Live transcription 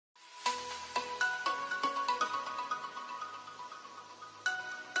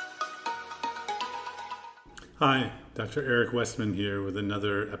Hi, Dr. Eric Westman here with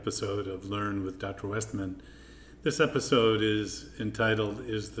another episode of Learn with Dr. Westman. This episode is entitled,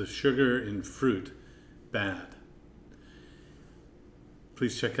 Is the Sugar in Fruit Bad?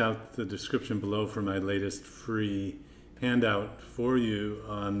 Please check out the description below for my latest free handout for you.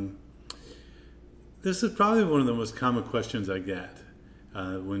 This is probably one of the most common questions I get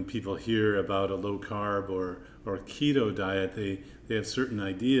when people hear about a low carb or keto diet. They have certain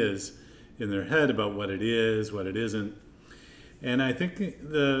ideas in their head about what it is, what it isn't. And I think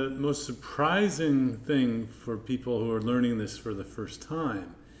the most surprising thing for people who are learning this for the first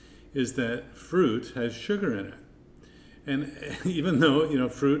time is that fruit has sugar in it. And even though,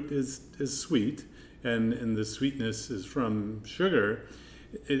 fruit is sweet and the sweetness is from sugar,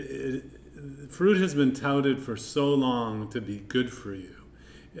 fruit has been touted for so long to be good for you,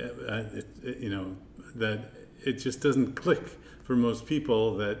 that it just doesn't click for most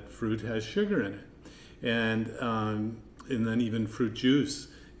people that fruit has sugar in it. And then even fruit juice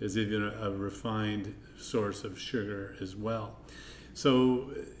is even a refined source of sugar as well. So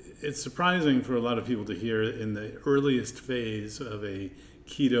it's surprising for a lot of people to hear in the earliest phase of a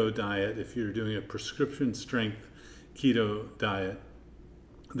keto diet, if you're doing a prescription strength keto diet,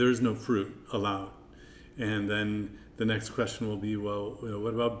 there's no fruit allowed. And then the next question will be, well,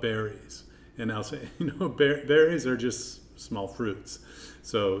 what about berries? And I'll say, berries are just small fruits,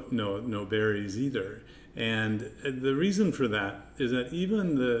 so no berries either. And the reason for that is that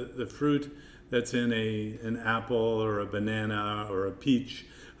even the fruit that's in an apple or a banana or a peach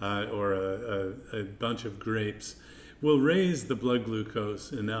or a bunch of grapes will raise the blood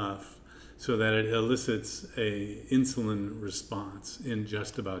glucose enough so that it elicits a insulin response in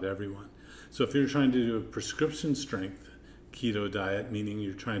just about everyone. So if you're trying to do a prescription strength keto diet, meaning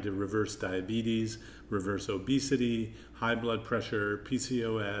you're trying to reverse diabetes, reverse obesity, high blood pressure,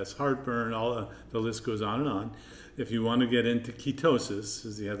 PCOS, heartburn, the list goes on and on. If you want to get into ketosis,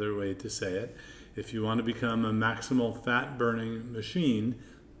 is the other way to say it. If you want to become a maximal fat burning machine,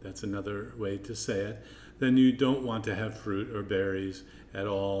 that's another way to say it, then you don't want to have fruit or berries at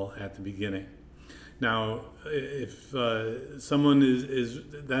all at the beginning. Now, if someone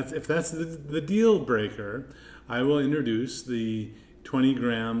if that's the deal breaker, I will introduce the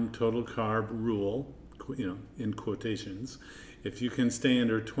 20-gram total carb rule, in quotations. If you can stay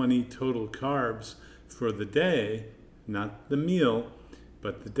under 20 total carbs for the day, not the meal,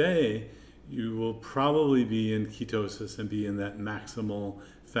 but the day, you will probably be in ketosis and be in that maximal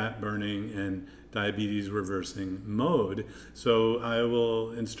fat burning and diabetes reversing mode. So I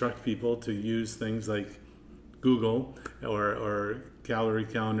will instruct people to use things like Google or calorie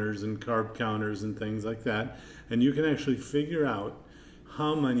counters and carb counters and things like that. And you can actually figure out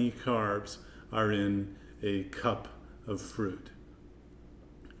how many carbs are in a cup of fruit.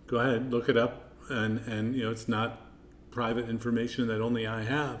 Go ahead, look it up, and it's not private information that only I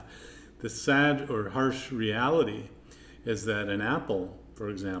have. The sad or harsh reality is that an apple, for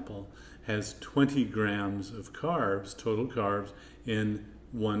example, has 20 grams of carbs, total carbs, in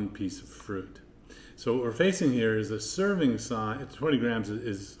one piece of fruit. So what we're facing here is a serving size. 20 grams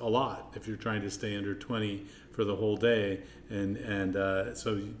is a lot if you're trying to stay under 20 for the whole day, and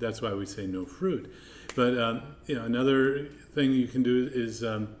so that's why we say no fruit. But another thing you can do is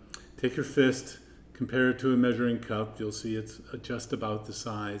take your fist, compare it to a measuring cup. You'll see it's just about the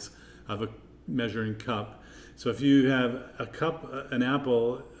size of a measuring cup. So if you have an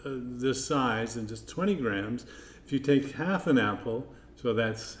apple this size and just 20 grams, if you take half an apple, so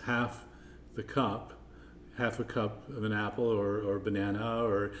that's half the cup, half a cup of an apple or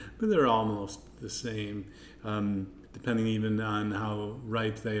banana, but they're almost the same, depending even on how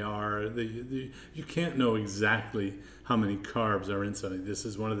ripe they are. You can't know exactly how many carbs are in something. This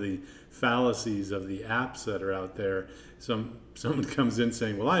is one of the fallacies of the apps that are out there. Someone comes in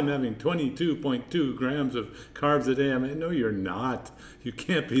saying, well, I'm having 22.2 grams of carbs a day. I mean, no, you're not. You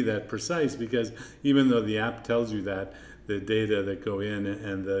can't be that precise, because even though the app tells you that, the data that go in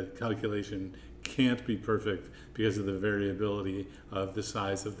and the calculation can't be perfect because of the variability of the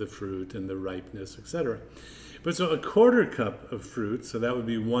size of the fruit and the ripeness, etc. But so a quarter cup of fruit, so that would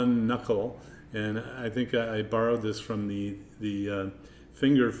be one knuckle, and I think I borrowed this from the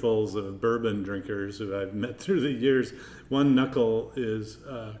fingerfuls of bourbon drinkers who I've met through the years. One knuckle is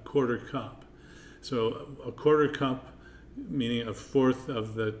a quarter cup. So a quarter cup, meaning a fourth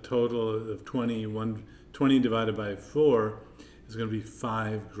of the total of 20, 20 divided by 4 is going to be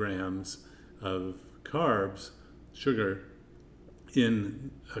 5 grams of carbs, sugar,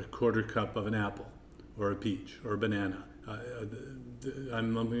 in a quarter cup of an apple or a peach or a banana.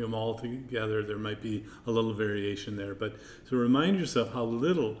 I'm lumping them all together. There might be a little variation there, but so remind yourself how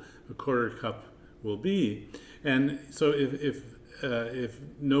little a quarter cup will be. And so if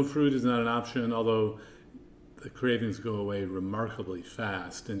no fruit is not an option, although the cravings go away remarkably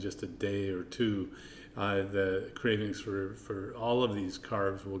fast in just a day or two, the cravings for all of these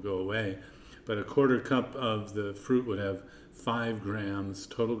carbs will go away. But a quarter cup of the fruit would have 5 grams,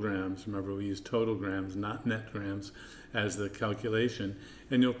 total grams. Remember, we use total grams, not net grams, as the calculation.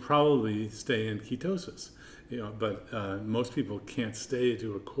 And you'll probably stay in ketosis. But most people can't stay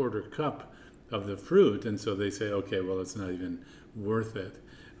to a quarter cup of the fruit, and so they say, okay, well, it's not even worth it.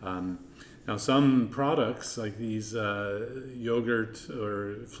 Now, some products like these yogurt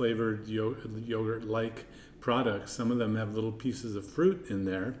or flavored yogurt-like products, some of them have little pieces of fruit in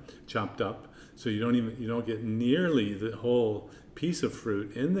there, chopped up, so you don't get nearly the whole piece of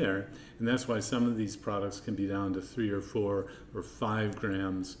fruit in there, and that's why some of these products can be down to 3 or 4 or 5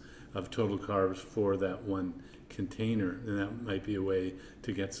 grams of total carbs for that one container, and that might be a way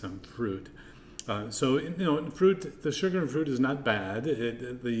to get some fruit. So fruit, the sugar in fruit is not bad.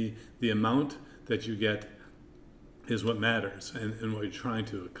 The amount that you get is what matters, and what you're trying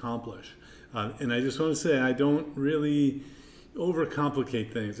to accomplish. And I just want to say, I don't really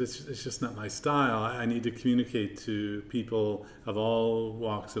overcomplicate things. It's just not my style. I need to communicate to people of all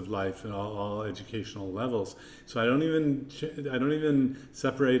walks of life and all educational levels. So I don't even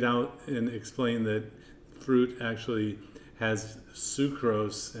separate out and explain that fruit actually has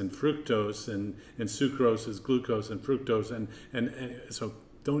sucrose and fructose, and sucrose is glucose and fructose, and so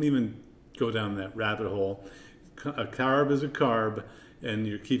don't even go down that rabbit hole. A carb is a carb, and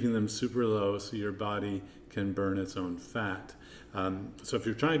you're keeping them super low so your body can burn its own fat. So if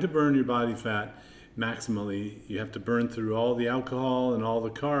you're trying to burn your body fat maximally, you have to burn through all the alcohol and all the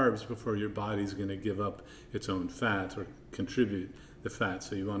carbs before your body's going to give up its own fat or contribute the fat.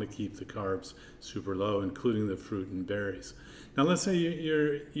 So you want to keep the carbs super low, including the fruit and berries. Now let's say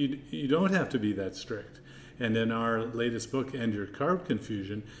you don't have to be that strict. And in our latest book, End Your Carb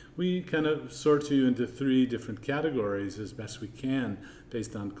Confusion, we kind of sort you into 3 different categories as best we can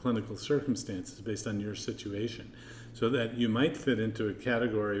based on clinical circumstances, based on your situation, so that you might fit into a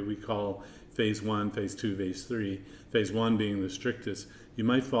category we call phase 1, phase 2, phase 3, phase 1 being the strictest. You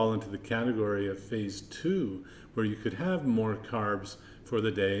might fall into the category of phase 2, where you could have more carbs for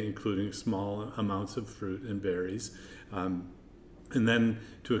the day, including small amounts of fruit and berries. And then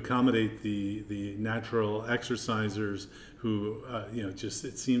to accommodate the natural exercisers who, just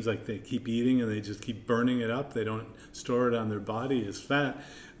it seems like they keep eating and they just keep burning it up. They don't store it on their body as fat.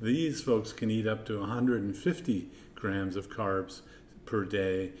 These folks can eat up to 150 grams of carbs per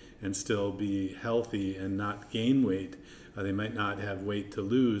day and still be healthy and not gain weight. They might not have weight to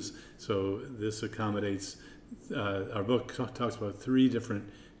lose. So this accommodates, our book talks about 3 different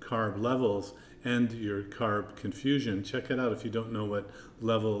carb levels. End Your Carb Confusion. Check it out if you don't know what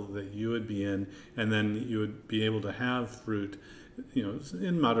level that you would be in, and then you would be able to have fruit,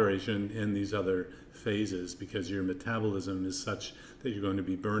 in moderation in these other phases, because your metabolism is such that you're going to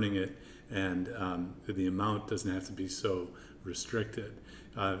be burning it, and the amount doesn't have to be so restricted.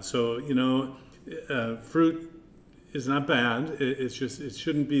 Fruit is not bad. It's just, it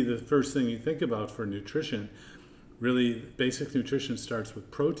shouldn't be the first thing you think about for nutrition. Really, basic nutrition starts with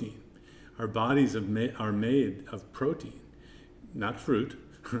protein. Our bodies are made of protein, not fruit.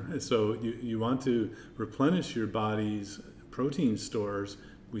 So you want to replenish your body's protein stores,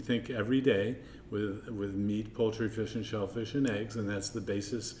 we think, every day with meat, poultry, fish, and shellfish, and eggs, and that's the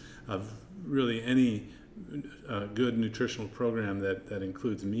basis of really any good nutritional program that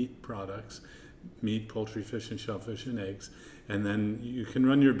includes meat products, meat, poultry, fish, and shellfish, and eggs. And then you can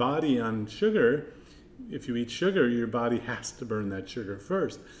run your body on sugar. If you eat sugar, your body has to burn that sugar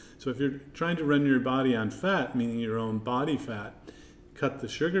first. So if you're trying to run your body on fat, meaning your own body fat, cut the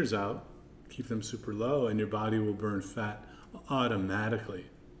sugars out, keep them super low, and your body will burn fat automatically.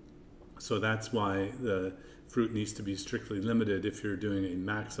 So that's why the fruit needs to be strictly limited if you're doing a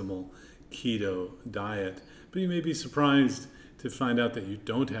maximal keto diet. But you may be surprised to find out that you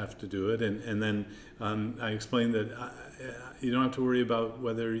don't have to do it. And then I explained that you don't have to worry about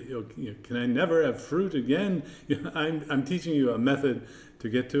whether, can I never have fruit again? I'm teaching you a method to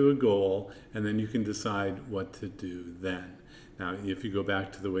get to a goal, and then you can decide what to do then. Now, if you go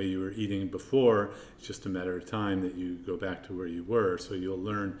back to the way you were eating before, it's just a matter of time that you go back to where you were. So you'll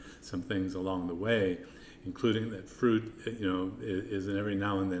learn some things along the way, including that fruit, is an every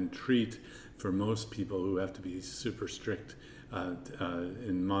now and then treat for most people who have to be super strict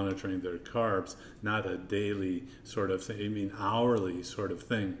in monitoring their carbs, not a daily sort of thing, hourly sort of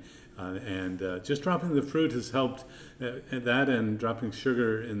thing. Just dropping the fruit has helped, that and dropping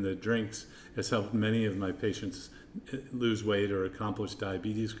sugar in the drinks has helped many of my patients lose weight or accomplish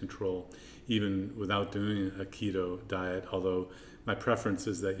diabetes control, even without doing a keto diet, although my preference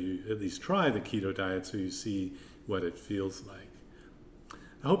is that you at least try the keto diet so you see what it feels like.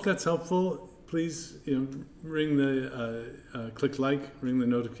 I hope that's helpful. Please, ring the click like, ring the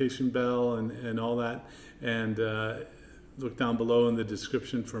notification bell, and all that, and look down below in the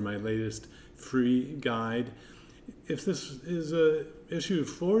description for my latest free guide. If this is an issue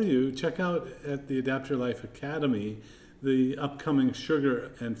for you, check out at the Adapt Your Life Academy the upcoming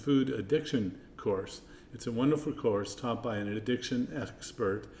sugar and food addiction course. It's a wonderful course taught by an addiction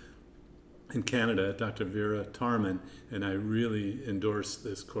expert in Canada, Dr. Vera Tarman, and I really endorse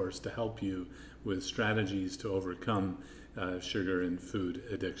this course to help you with strategies to overcome sugar and food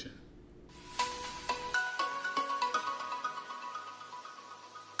addiction.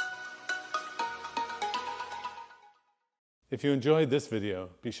 If you enjoyed this video,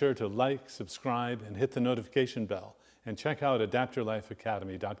 be sure to like, subscribe, and hit the notification bell, and check out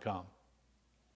adaptyourlifeacademy.com.